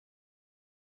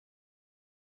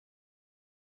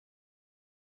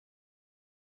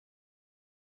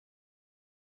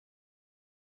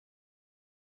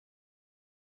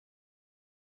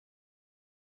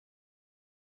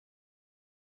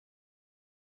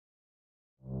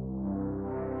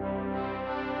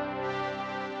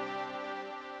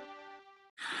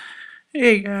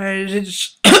Hey guys,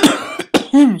 it's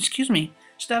excuse me,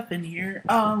 Stefan here.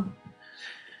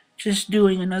 Just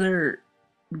doing another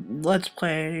Let's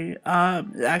Play.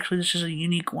 Actually, this is a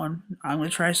unique one. I'm gonna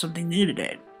try something new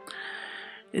today.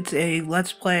 It's a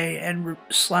Let's Play and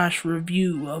slash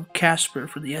review of Casper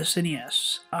for the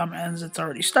SNES. As it's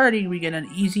already starting, we get an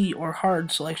easy or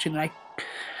hard selection. I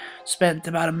spent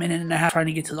about a minute and a half trying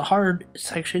to get to the hard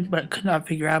section, but could not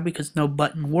figure out because no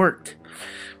button worked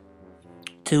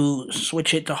to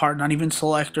switch it to hard, not even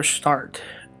select or start.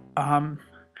 Um,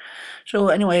 so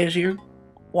anyways, you're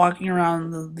walking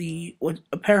around what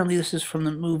apparently this is from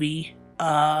the movie,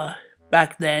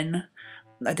 back then.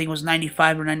 I think it was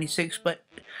 95 or 96, but,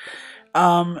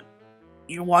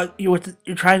 you're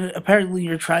trying to, apparently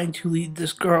you're trying to lead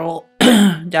this girl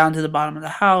down to the bottom of the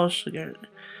house,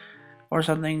 or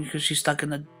something, because she's stuck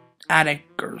in the attic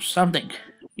or something.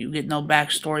 You get no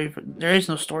backstory, there is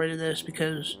no story to this,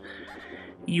 because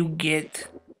you get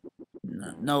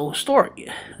no story.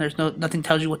 There's nothing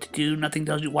tells you what to do, nothing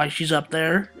tells you why she's up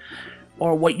there,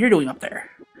 or what you're doing up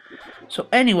there. So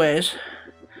anyways,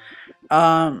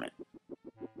 I'm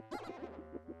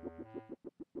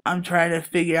trying to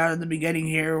figure out in the beginning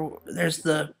here, there's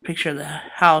the picture of the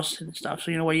house and stuff, so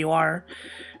you know where you are.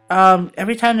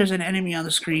 Every time there's an enemy on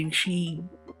the screen, she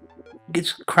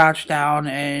gets crouched down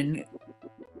and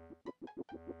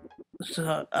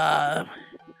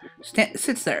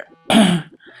sits there.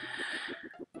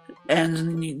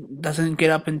 And doesn't get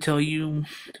up until you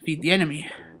defeat the enemy.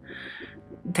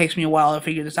 It takes me a while to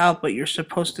figure this out, but you're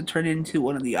supposed to turn into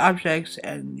one of the objects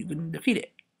and you can defeat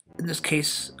it. In this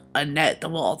case, a net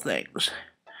of all things.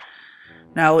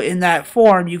 Now, in that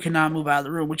form, you cannot move out of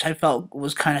the room, which I felt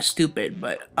was kind of stupid,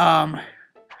 but,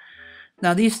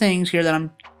 now these things here that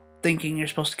I'm thinking you're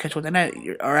supposed to catch with the net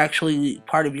are actually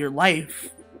part of your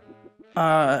life,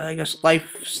 I guess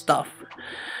life stuff.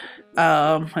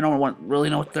 I don't really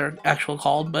know what they're actually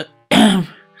called, but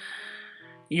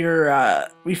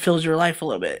refills your life a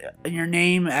little bit. And your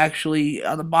name actually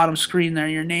on the bottom screen there,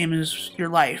 your name is your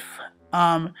life.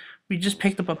 We just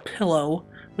picked up a pillow,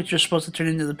 which you're supposed to turn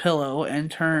into the pillow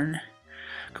and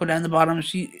go down the bottom.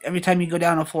 Every time you go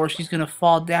down a floor, she's gonna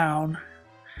fall down,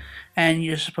 and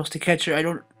you're supposed to catch her. I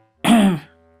don't, and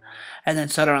then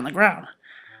set her on the ground.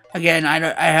 Again,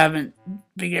 I haven't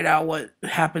figured out what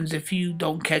happens if you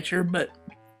don't catch her, but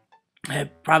I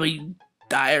probably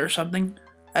die or something.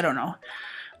 I don't know.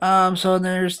 So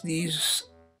there's these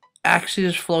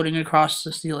axes floating across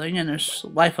the ceiling, and there's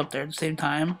life up there at the same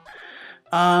time.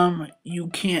 You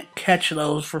can't catch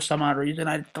those for some odd reason.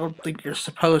 I don't think you're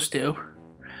supposed to.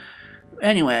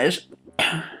 Anyways,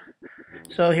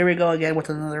 so here we go again with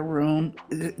another room.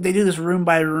 They do this room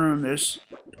by room. There's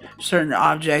certain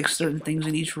objects, certain things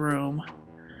in each room.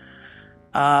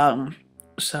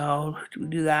 So we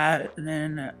do that, and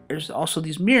then there's also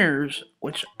these mirrors,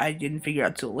 which I didn't figure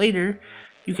out till later.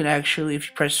 You can actually, if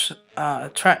you press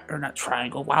not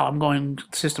triangle. Wow, I'm going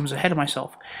systems ahead of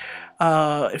myself.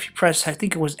 If you press, I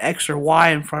think it was X or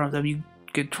Y in front of them, you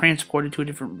get transported to a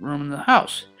different room in the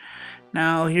house.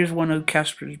 Now, here's one of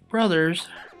Casper's brothers,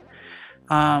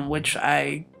 which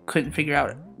I couldn't figure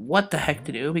out what the heck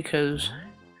to do, because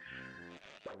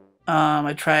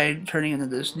I tried turning into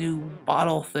this new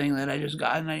bottle thing that I just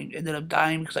got, and I ended up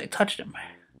dying because I touched him.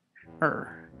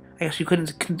 Or, I guess you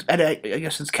couldn't, I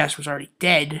guess since Casper's already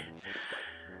dead,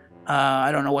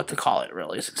 I don't know what to call it,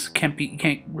 really, since you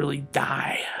can't really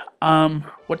die.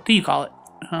 What do you call it?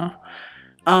 Huh?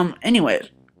 Anyways,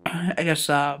 I guess,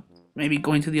 maybe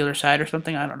going to the other side or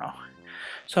something, I don't know.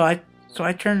 So I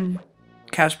turned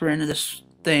Casper into this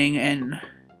thing and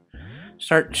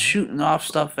start shooting off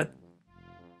stuff at,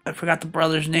 I forgot the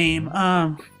brother's name,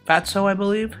 Fatso, I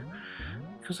believe,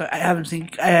 because I haven't seen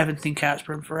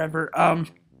Casper in forever.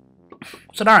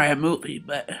 It's an alright movie,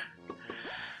 but,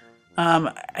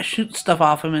 I shoot stuff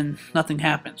off him and nothing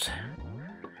happens.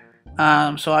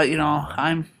 So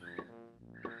I'm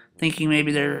thinking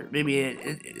maybe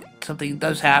something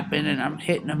does happen, and I'm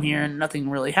hitting him here, and nothing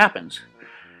really happens.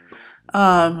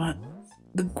 So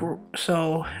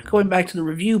going back to the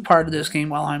review part of this game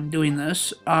while I'm doing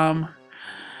this,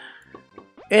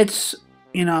 it's,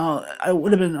 it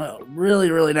would have been really,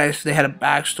 really nice if they had a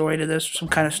backstory to this, some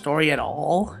kind of story at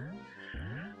all.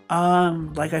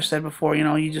 Like I said before, you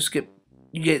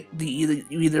get you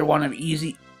either one of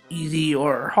easy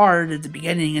or hard at the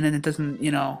beginning, and then it doesn't,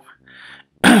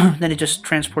 then it just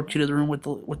transports you to the room with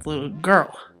the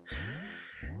girl.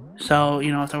 So,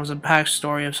 if there was a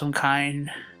backstory of some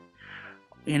kind,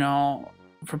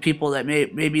 for people that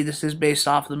maybe this is based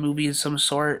off the movie of some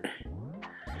sort,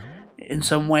 in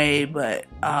some way, but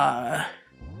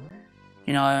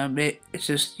You know, it's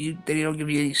just they don't give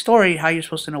you any story. How you're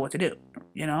supposed to know what to do?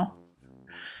 You know,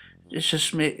 it's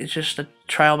just a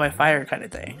trial by fire kind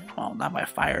of thing. Well, not by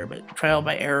fire, but trial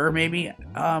by error maybe.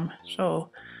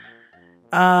 So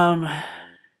um,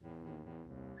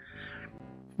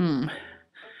 hmm.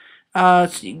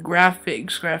 Let's see.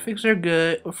 Graphics. Graphics are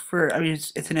good for. I mean,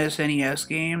 it's an SNES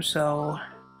game, so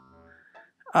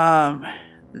um,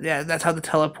 yeah, that's how the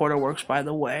teleporter works, by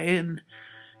the way. And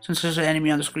since there's an enemy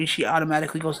on the screen, she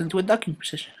automatically goes into a ducking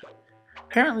position.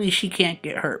 Apparently, she can't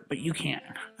get hurt, but you can.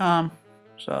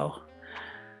 So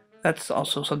that's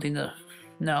also something to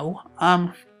know.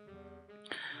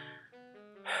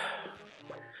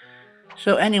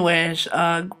 So, anyways,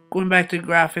 going back to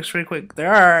graphics real quick,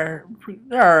 they're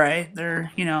alright.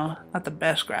 They're not the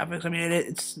best graphics. I mean,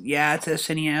 it's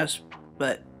SNES,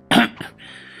 but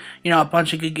a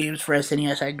bunch of good games for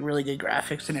SNES had really good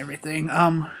graphics and everything.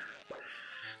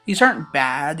 These aren't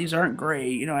bad. These aren't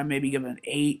great. I maybe give an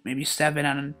 8, maybe 7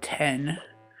 out of 10.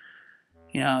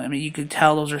 I mean, you could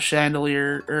tell those are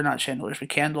chandelier, or not chandeliers, but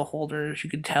candle holders.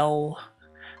 You could tell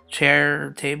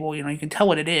chair, table, you can tell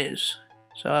what it is.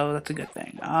 So that's a good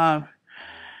thing.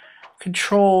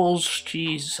 Controls,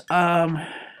 jeez. I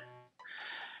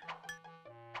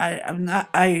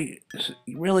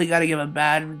really got to give a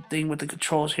bad thing with the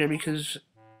controls here because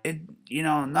it,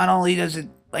 not only does it,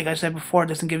 like I said before, it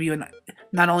doesn't give you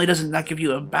not only does it not give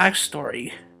you a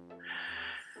backstory,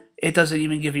 it doesn't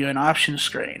even give you an option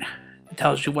screen. It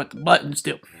tells you what the buttons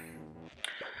do.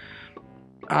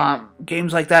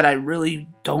 Games like that I really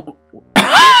don't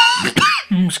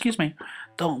excuse me,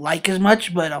 don't like as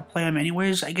much, but I'll play them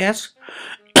anyways, I guess.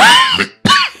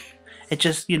 It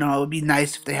just, it would be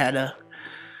nice if they had a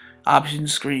option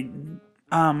screen.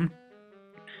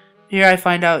 Here I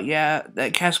find out, yeah,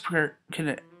 that Casper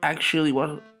can actually,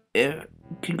 well, it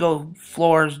can go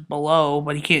floors below,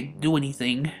 but he can't do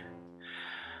anything.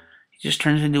 He just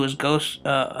turns into his ghost,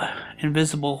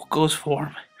 invisible ghost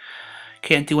form.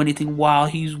 Can't do anything while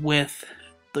he's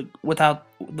without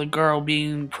the girl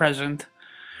being present,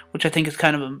 which I think is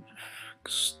kind of a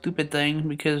stupid thing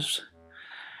because,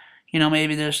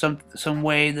 maybe there's some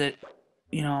way that,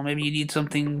 maybe you need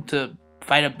something to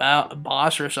fight a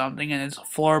boss or something, and it's a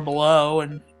floor below,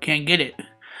 and you can't get it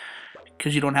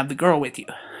because you don't have the girl with you.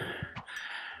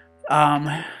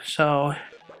 So,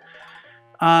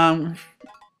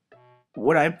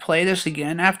 would I play this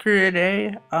again after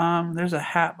today? There's a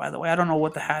hat, by the way. I don't know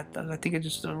what the hat does. I think it's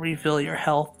just to refill your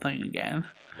health thing again.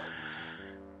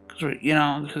 Cause oh,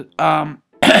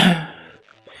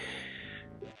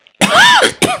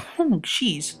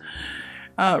 jeez.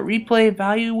 Replay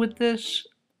value with this?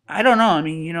 I don't know. I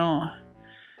mean,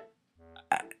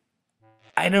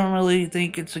 I don't really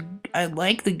think it's a. I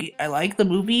like the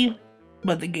movie,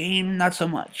 but the game not so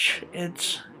much.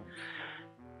 It's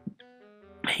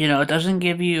it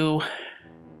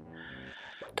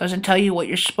doesn't tell you what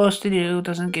you're supposed to do. It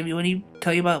doesn't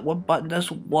tell you about what button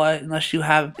does what unless you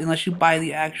buy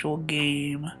the actual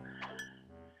game.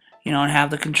 And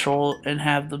have the control and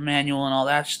have the manual and all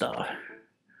that stuff.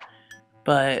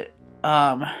 But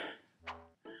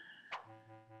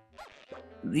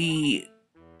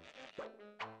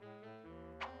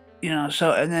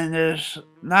so, and then there's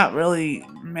not really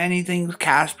many things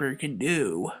Casper can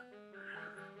do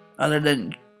other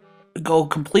than go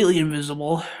completely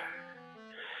invisible,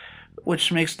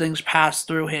 which makes things pass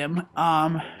through him,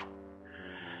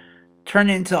 turn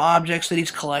into objects that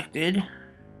he's collected,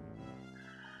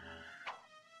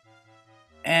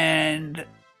 and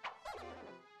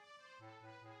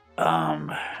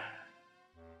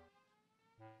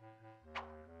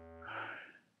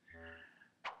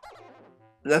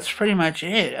that's pretty much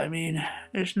it. I mean,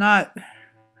 there's not.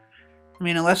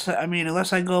 Unless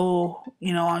I go,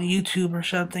 on YouTube or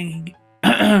something,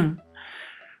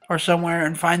 or somewhere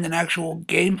and find an actual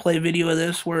gameplay video of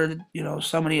this where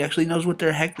somebody actually knows what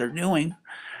the heck they're doing,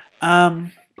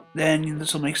 then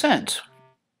this will make sense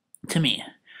to me.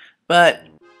 But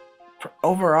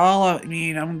overall, I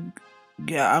mean, I'm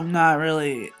not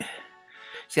really.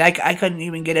 See, I couldn't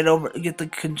even get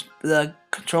the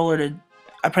controller to.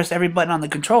 I pressed every button on the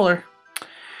controller.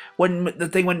 The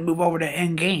thing wouldn't move over to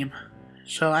end game.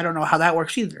 So I don't know how that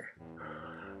works either.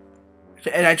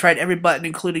 And I tried every button,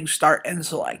 including start and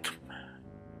select.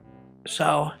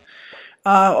 So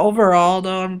overall,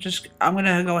 though, I'm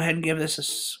gonna go ahead and give this a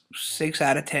 6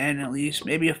 out of 10 at least,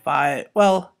 maybe a 5.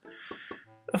 Well,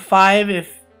 a 5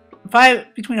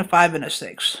 between a 5 and a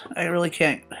 6. I really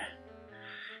can't.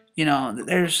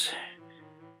 It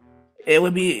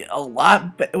would be a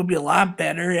lot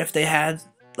better if they had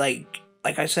like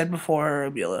I said before. It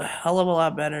would be a hell of a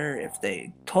lot better if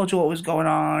they told you what was going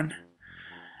on.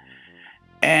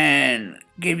 and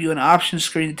gave you an option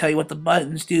screen to tell you what the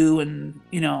buttons do, and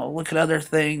look at other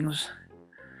things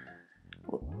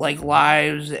like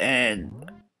lives and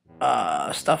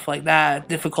stuff like that,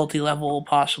 difficulty level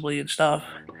possibly and stuff.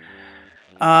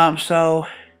 So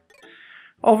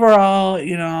overall,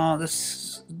 this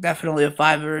is definitely a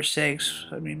 5 or 6.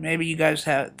 I mean, maybe you guys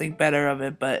think better of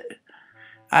it, but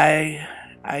I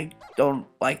don't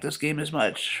like this game as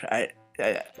much.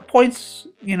 Points,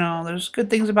 there's good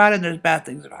things about it and there's bad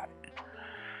things about it.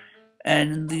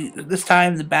 And this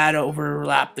time the bad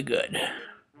overlapped the good.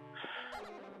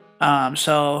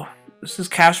 So this is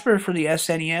Casper for the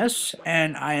SNES,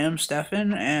 and I am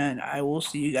Stefan, and I will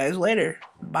see you guys later.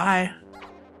 Bye.